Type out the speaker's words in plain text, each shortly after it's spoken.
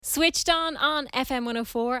Switched on FM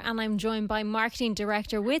 104, and I'm joined by Marketing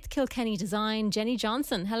Director with Kilkenny Design, Jenny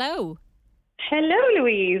Johnson. Hello. Hello,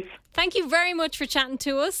 Louise. Thank you very much for chatting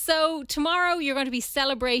to us. So tomorrow you're going to be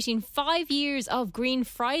celebrating 5 years of Green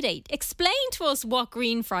Friday. Explain to us what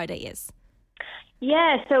Green Friday is.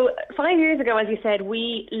 Yeah, so 5 years ago, as you said,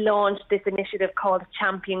 we launched this initiative called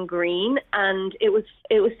Champion Green, and it was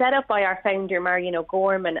set up by our founder, Marion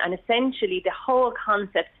O'Gorman, and essentially the whole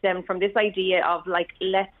concept stemmed from this idea of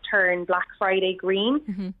let's turn Black Friday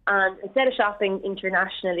green, and instead of shopping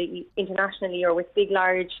internationally or with big,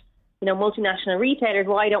 large, multinational retailers,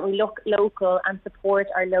 why don't we look local and support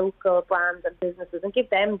our local brands and businesses and give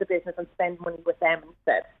them the business and spend money with them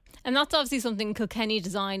instead? And that's obviously something Kilkenny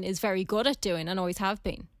Design is very good at doing and always have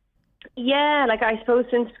been. Yeah, I suppose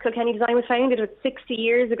since Kilkenny Design was founded, it was 60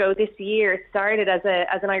 years ago this year. It started as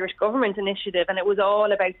an Irish government initiative, and it was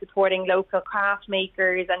all about supporting local craft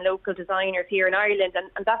makers and local designers here in Ireland.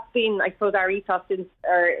 And that's been, I suppose, our ethos since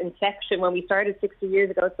our inception when we started 60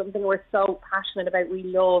 years ago. It's something we're so passionate about. We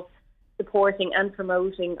love supporting and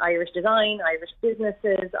promoting Irish design, Irish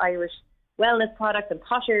businesses, Irish wellness products and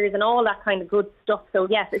potters and all that kind of good stuff. So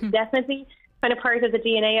yes, it's definitely kind of part of the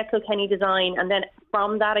DNA at Kilkenny Design. And then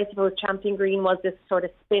from that, I suppose Champion Green was this sort of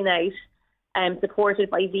spin out, supported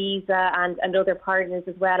by Visa and other partners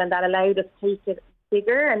as well. And that allowed us to take it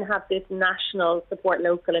bigger and have this national support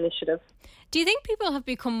local initiative. Do you think people have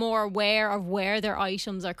become more aware of where their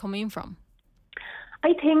items are coming from?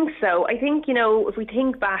 I think so. I think, if we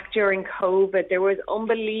think back during COVID, there was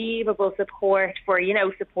unbelievable support for,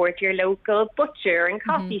 support your local butcher and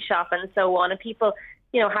coffee shop and so on. And people,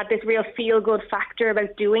 had this real feel-good factor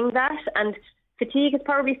about doing that. And fatigue has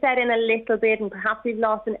probably set in a little bit, and perhaps we've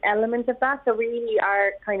lost an element of that. So really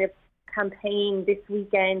our kind of campaign this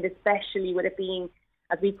weekend, especially with it being,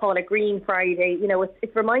 as we call it, Green Friday,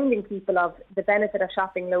 it's reminding people of the benefit of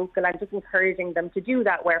shopping local and just encouraging them to do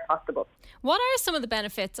that where possible. What are some of the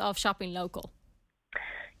benefits of shopping local?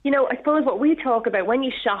 I suppose what we talk about, when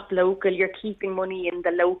you shop local, you're keeping money in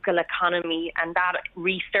the local economy, and that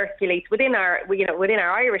recirculates within our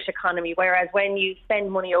Irish economy. Whereas when you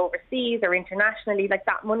spend money overseas or internationally, that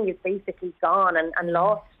money is basically gone and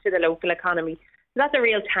lost to the local economy. So that's a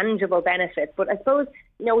real tangible benefit. But I suppose,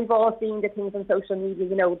 we've all seen the things on social media,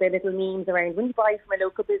 the little memes around when you buy from a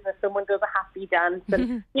local business, someone does a happy dance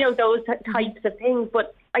and, those types of things.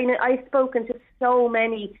 But I've spoken to so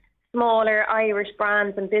many smaller Irish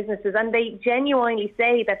brands and businesses, and they genuinely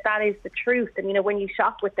say that is the truth. And, when you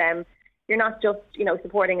shop with them, you're not just,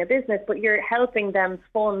 supporting a business, but you're helping them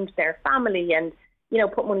fund their family and,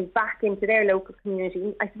 put money back into their local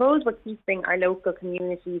community. I suppose we're keeping our local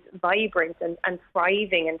communities vibrant and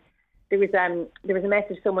thriving. And there was a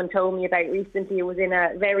message someone told me about recently. It was in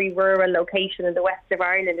a very rural location in the west of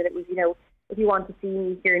Ireland, and it was, if you want to see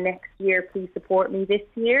me here next year, please support me this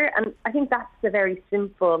year. And I think that's a very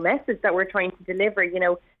simple message that we're trying to deliver.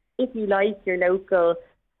 If you like your local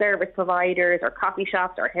service providers or coffee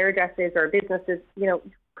shops or hairdressers or businesses,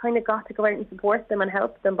 kind of got to go out and support them and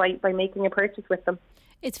help them by making a purchase with them.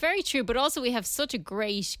 It's very true, but also we have such a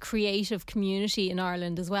great creative community in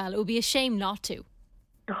Ireland as well. It would be a shame not to.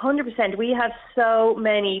 100%. We have so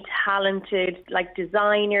many talented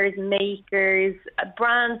designers, makers,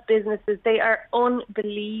 brands, businesses. They are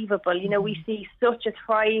unbelievable. We see such a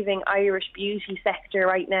thriving Irish beauty sector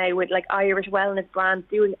right now with Irish wellness brands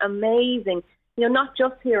doing amazing, not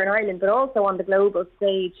just here in Ireland, but also on the global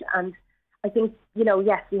stage. And I think,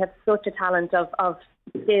 yes, we have such a talent of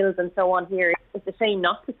skills and so on here. It's a shame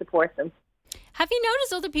not to support them. Have you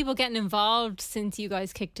noticed other people getting involved since you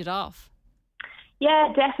guys kicked it off?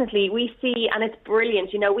 Yeah, definitely. We see, and it's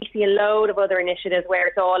brilliant, we see a load of other initiatives where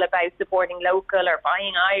it's all about supporting local or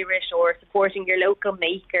buying Irish or supporting your local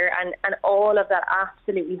maker, and all of that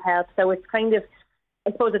absolutely helps. So it's kind of,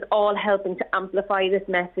 I suppose it's all helping to amplify this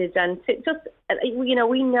message, and to just,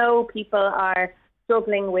 we know people are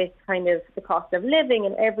struggling with kind of the cost of living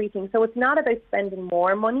and everything. So it's not about spending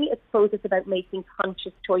more money. I suppose it's about making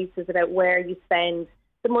conscious choices about where you spend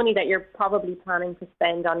the money that you're probably planning to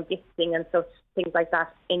spend on gifting and such things like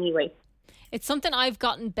that anyway. It's something I've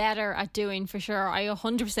gotten better at doing for sure. I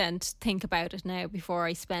 100% think about it now before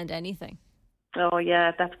I spend anything. Oh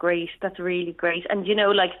yeah, that's great. That's really great. And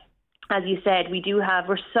as you said,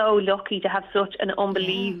 we're so lucky to have such an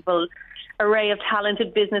unbelievable array of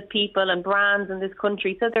talented business people and brands in this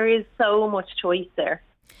country. So there is so much choice there.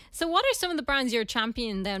 So what are some of the brands you're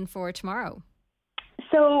championing then for tomorrow?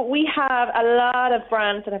 So we have a lot of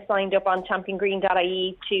brands that have signed up on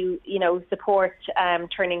championgreen.ie to, support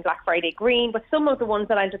turning Black Friday green. But some of the ones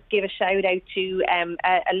that I'll just give a shout out to,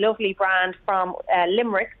 a lovely brand from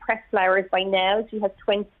Limerick, Press Flowers by Nell. She has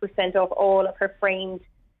 20% off all of her framed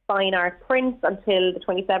fine art prints until the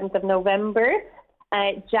 27th of November.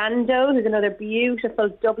 Jando, who's another beautiful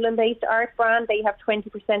Dublin-based art brand, they have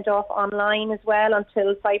 20% off online as well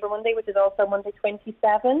until Cyber Monday, which is also Monday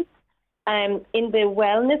 27th. In the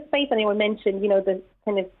wellness space, and I will mention, the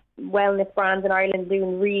kind of wellness brands in Ireland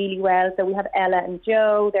doing really well. So we have Ella and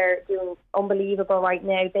Joe. They're doing unbelievable right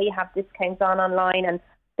now. They have discounts online, and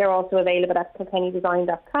they're also available at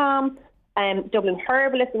kilkennydesign.com. Dublin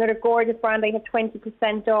Herbalist, another gorgeous brand, they have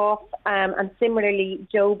 20% off. And similarly,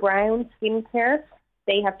 Joe Brown Skincare,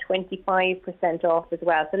 they have 25% off as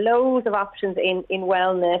well. So loads of options in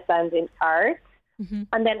wellness and in art. Mm-hmm.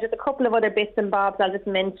 And then just a couple of other bits and bobs I'll just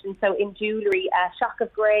mention. So in jewellery, Shock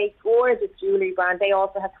of Grey, gorgeous jewellery brand, they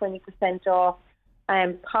also have 20% off.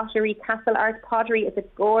 Pottery, Castle Art Pottery is a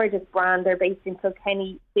gorgeous brand. They're based in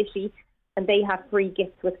Kilkenny City, and they have free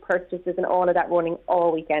gifts with purchases and all of that running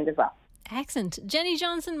all weekend as well. Excellent. Jenny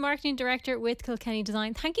Johnson, Marketing Director with Kilkenny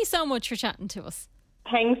Design. Thank you so much for chatting to us.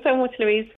 Thanks so much, Louise.